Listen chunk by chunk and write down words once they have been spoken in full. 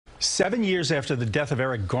7 years after the death of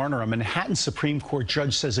Eric Garner, a Manhattan Supreme Court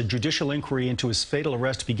judge says a judicial inquiry into his fatal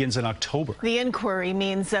arrest begins in October. The inquiry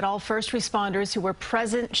means that all first responders who were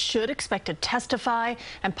present should expect to testify,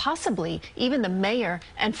 and possibly even the mayor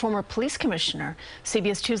and former police commissioner.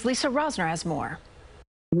 CBS 2's Lisa Rozner has more.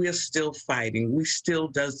 We're still fighting. We still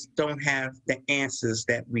don't have the answers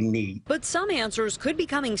that we need. But some answers could be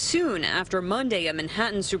coming soon. After Monday, a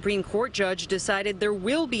Manhattan Supreme Court judge decided there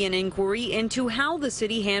will be an inquiry into how the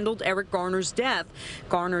city handled Eric Garner's death.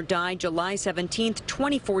 Garner died July 17,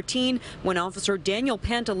 2014, when Officer Daniel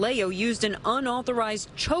Pantaleo used an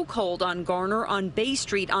unauthorized chokehold on Garner on Bay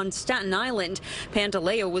Street on Staten Island.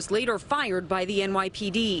 Pantaleo was later fired by the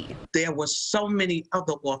NYPD. There were so many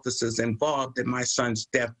other officers involved in my son's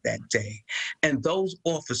death that day, and those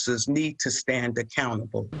officers need to stand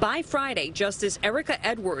accountable. By Friday, Justice Erica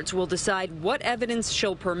Edwards will decide what evidence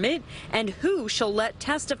she'll permit and who she'll let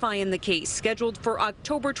testify in the case, scheduled for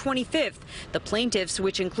October 25th. The plaintiffs,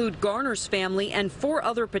 which include Garner's family and 4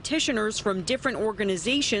 other petitioners from different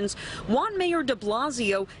organizations, want Mayor de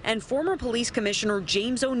Blasio and former police commissioner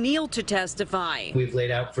James O'Neill to testify. We've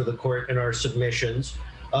laid out for the court in our submissions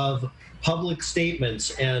of public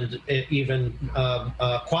statements and even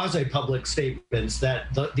quasi-public statements that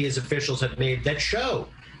these officials have made that show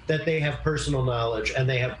that they have personal knowledge and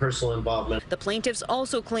they have personal involvement. The plaintiffs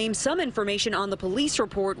also claim some information on the police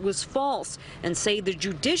report was false and say the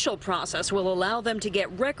judicial process will allow them to get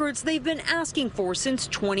records they've been asking for since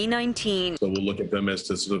 2019. So we'll look at them as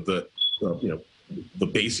to sort of the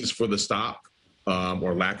basis for the stop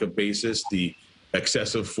or lack of basis, the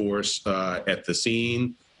excessive force at the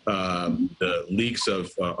scene, the leaks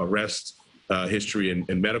of arrest history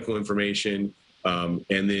and medical information, and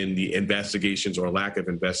then the investigations or lack of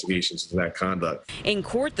investigations into that conduct. In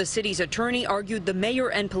court, the city's attorney argued the mayor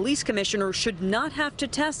and police commissioner should not have to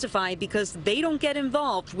testify because they don't get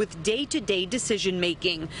involved with day-to-day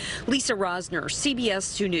decision-making. Lisa Rozner,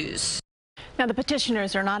 CBS 2 News. Now, the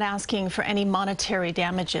petitioners are not asking for any monetary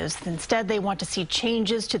damages. Instead, they want to see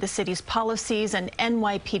changes to the city's policies and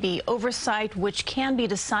NYPD oversight, which can be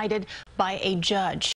decided by a judge.